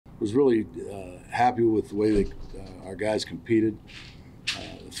was really happy with the way our guys competed.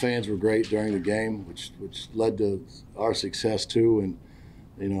 The fans were great during the game, which led to our success too, and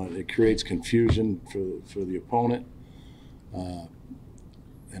it creates confusion for the opponent.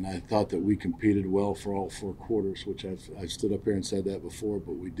 And I thought that we competed well for all 4 quarters, which I've stood up here and said that before,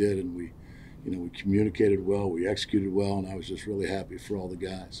 but we did, and we communicated well, we executed well, and I was just really happy for all the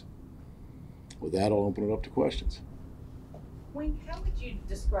guys. With that, I'll open it up to questions. Wink, how would you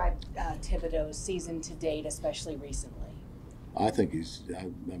describe Thibodeau's season to date, especially recently? I think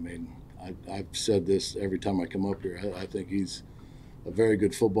I've said this every time I come up here. I think he's a very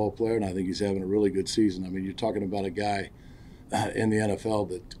good football player, and I think he's having a really good season. I mean, you're talking about a guy in the NFL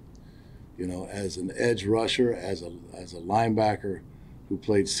that, as an edge rusher, as a linebacker who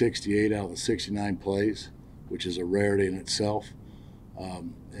played 68 out of the 69 plays, which is a rarity in itself.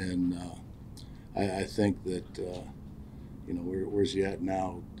 I think that, where's he at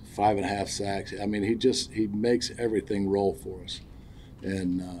now? 5.5 sacks. I mean, he makes everything roll for us.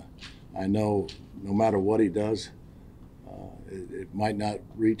 And I know no matter what he does, it might not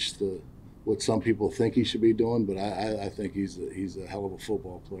reach what some people think he should be doing, but I think he's a hell of a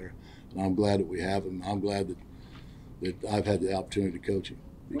football player. And I'm glad that we have him. I'm glad that I've had the opportunity to coach him.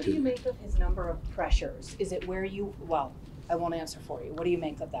 What do you make of his number of pressures? Is it where I won't answer for you. What do you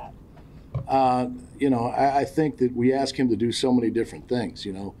make of that? I think that we ask him to do so many different things,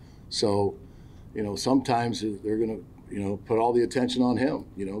 So, sometimes they're going to, put all the attention on him,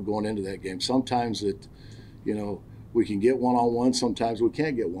 going into that game. Sometimes we can get one-on-ones. Sometimes we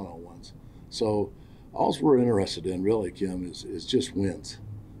can't get one-on-ones. So all we're interested in really, Kim, is just wins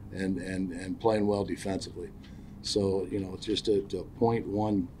and playing well defensively. So, just to point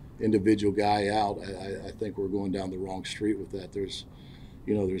one individual guy out, I think we're going down the wrong street with that. There's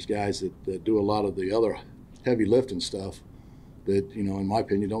guys that do a lot of the other heavy lifting stuff that, in my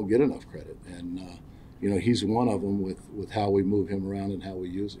opinion, don't get enough credit. And, he's one of them with how we move him around and how we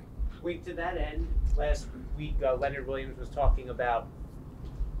use him. Wink, to that end, last week Leonard Williams was talking about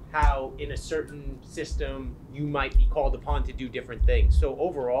how in a certain system you might be called upon to do different things. So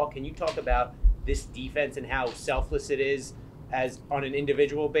overall, can you talk about this defense and how selfless it is as on an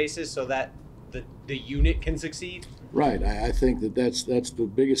individual basis so that the unit can succeed? Right. I think that's the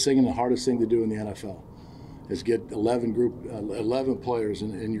biggest thing and the hardest thing to do in the NFL is get 11 players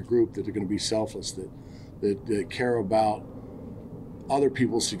in your group that are going to be selfless, that care about other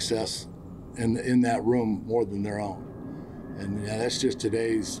people's success in that room more than their own. And that's just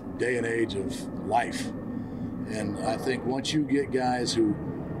today's day and age of life. And I think once you get guys who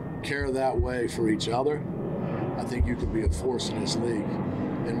care that way for each other, I think you can be a force in this league.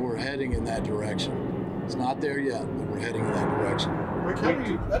 And we're heading in that direction. It's not there yet, but we're heading in that direction. Rick, how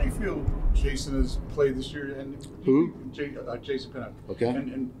do you feel Jason has played this year? And who? Jason Pinnock. Okay.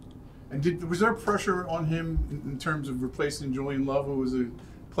 And was there pressure on him in terms of replacing Julian Love, who was a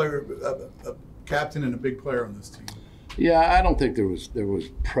player, a captain and a big player on this team? Yeah, I don't think there was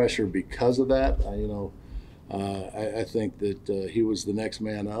pressure because of that. I think that he was the next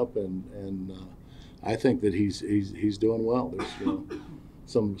man up, and I think that he's doing well. There's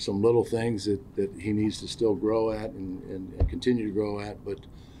some little things that he needs to still grow at and continue to grow at, but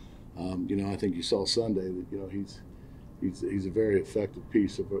I think you saw Sunday that he's a very effective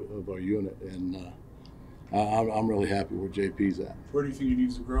piece of our unit, and I'm really happy where JP's at. Where do you think he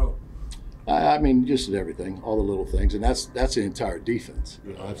needs to grow? I mean, just at everything, all the little things, and that's the entire defense.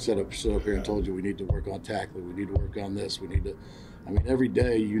 I've stood up here and told you we need to work on tackling, we need to work on this, every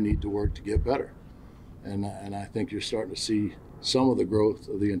day you need to work to get better, and I think you're starting to see some of the growth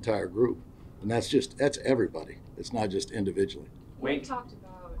of the entire group, and that's everybody. It's not just individually. We talked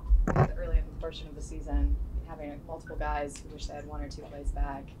about the early portion of the season having multiple guys who wish they had 1 or 2 plays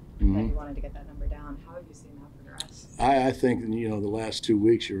back. Mm-hmm. That you wanted to get that number down. How have you seen that progress? I think the last 2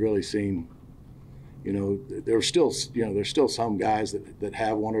 weeks you're really seeing, there's still some guys that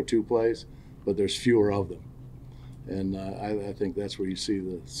have 1 or 2 plays, but there's fewer of them, and I think that's where you see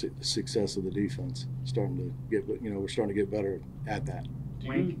the success of the defense starting to get. We're starting to get better at that.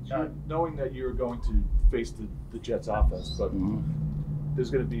 Knowing that you're going to face the Jets offense, but there's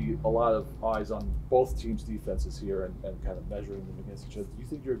going to be a lot of eyes on both teams' defenses here and kind of measuring them against each other. Do you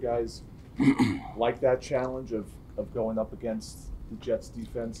think your guys like that challenge of going up against the Jets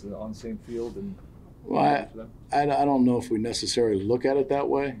defense on the same field? Well, I don't know if we necessarily look at it that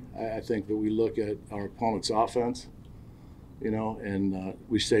way. I think that we look at our opponent's offense, and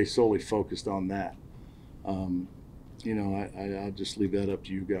we stay solely focused on that. I'll just leave that up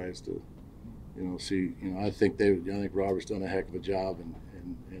to you guys to, see. I think Robert's done a heck of a job,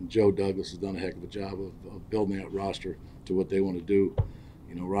 and Joe Douglas has done a heck of a job of building that roster to what they want to do.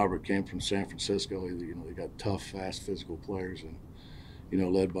 You know, Robert came from San Francisco. You know, they got tough, fast, physical players, and you know,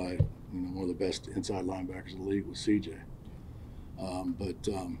 led by one of the best inside linebackers in the league with CJ. I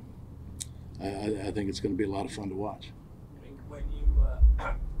think it's going to be a lot of fun to watch. I mean, when you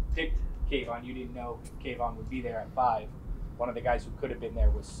picked Kayvon, you didn't know Kayvon would be there at 5. One of the guys who could have been there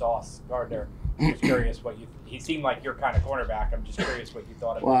was Sauce Gardner. I'm just curious he seemed like your kind of cornerback. I'm just curious what you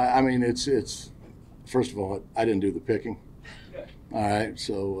thought of him. Well, I mean, it's first of all, I didn't do the picking. All right,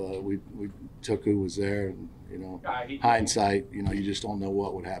 so we took who was there, and you know, hindsight, you know, you just don't know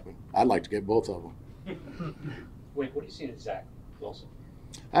what would happen. I'd like to get both of them. Wait, what do you see in Zach Wilson?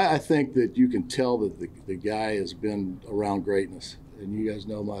 I think that you can tell that the guy has been around greatness, and you guys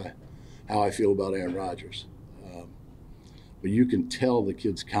know how I feel about Aaron Rodgers. But you can tell the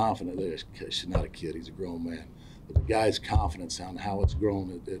kid's confident. He's not a kid; he's a grown man. But the guy's confidence on how it's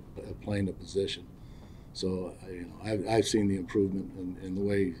grown at playing the position. So you know, I've seen the improvement in the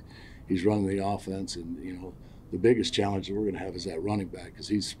way he's running the offense, and you know, the biggest challenge that we're going to have is that running back, because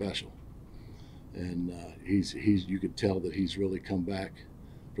he's special, and you could tell that he's really come back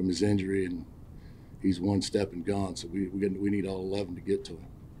from his injury, and he's one step and gone. So we need all 11 to get to him.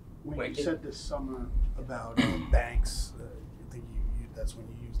 When you said this summer about Banks, I think that's when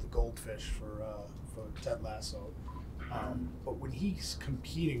you used the goldfish for Ted Lasso. But when he's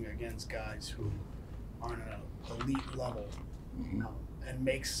competing against guys who aren't at an elite level, and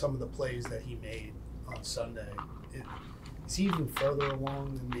makes some of the plays that he made on Sunday, is he even further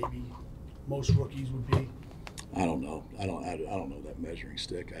along than maybe most rookies would be? I don't know. I don't know that measuring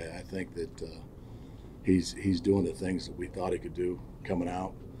stick. I think that he's doing the things that we thought he could do coming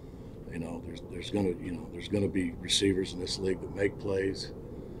out. You know, there's gonna be receivers in this league that make plays,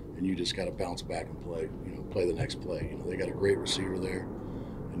 and you just got to bounce back and play. You know, play the next play. You know, they got a great receiver there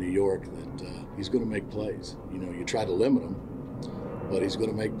in New York that he's going to make plays. You know, you try to limit him, but he's going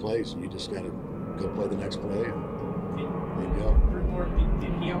to make plays, and you just got to go play the next play and go.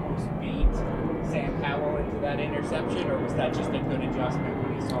 Did he almost beat Sam Howell into that interception, or was that just a good adjustment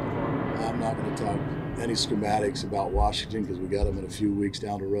when he saw the I'm not going to talk any schematics about Washington because we got him in a few weeks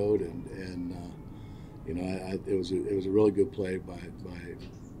down the road, and you know, it was a really good play by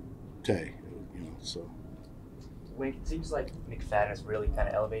Tay. You know, so. Wink, it seems like McFadden has really kind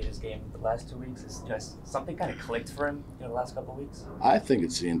of elevated his game the last 2 weeks. It's just something kind of clicked for him in the last couple of weeks. I think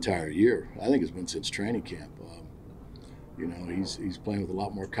it's the entire year. I think it's been since training camp. You know, he's playing with a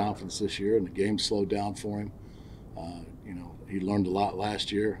lot more confidence this year, and the game slowed down for him. You know, he learned a lot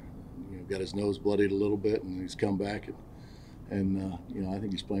last year. You know, got his nose bloodied a little bit, and he's come back, and you know, I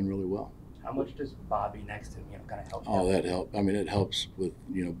think he's playing really well. How much does Bobby next to him, you know, kind of help? Oh, that helps. I mean, it helps with,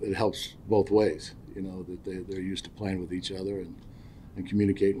 you know, it helps both ways. You know, that they're used to playing with each other and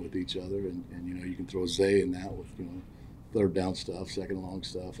communicating with each other, and you know, you can throw Zay in that with, you know, third down stuff, second long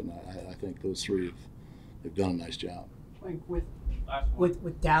stuff, and I think those three have done a nice job. Like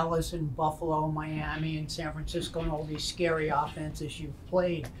with Dallas and Buffalo, Miami and San Francisco and all these scary offenses you've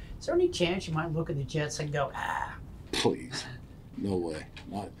played, is there any chance you might look at the Jets and go, Please, no way.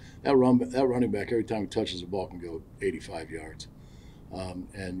 Not that running back every time he touches the ball can go 85 yards.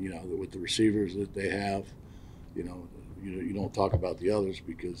 And you know, with the receivers that they have, you know, you don't talk about the others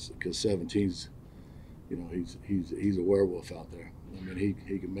because 17's, you know, he's a werewolf out there. I mean,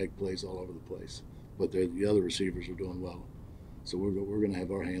 he can make plays all over the place. But the other receivers are doing well, so we're going to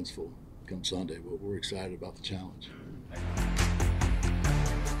have our hands full come Sunday. But we're excited about the challenge.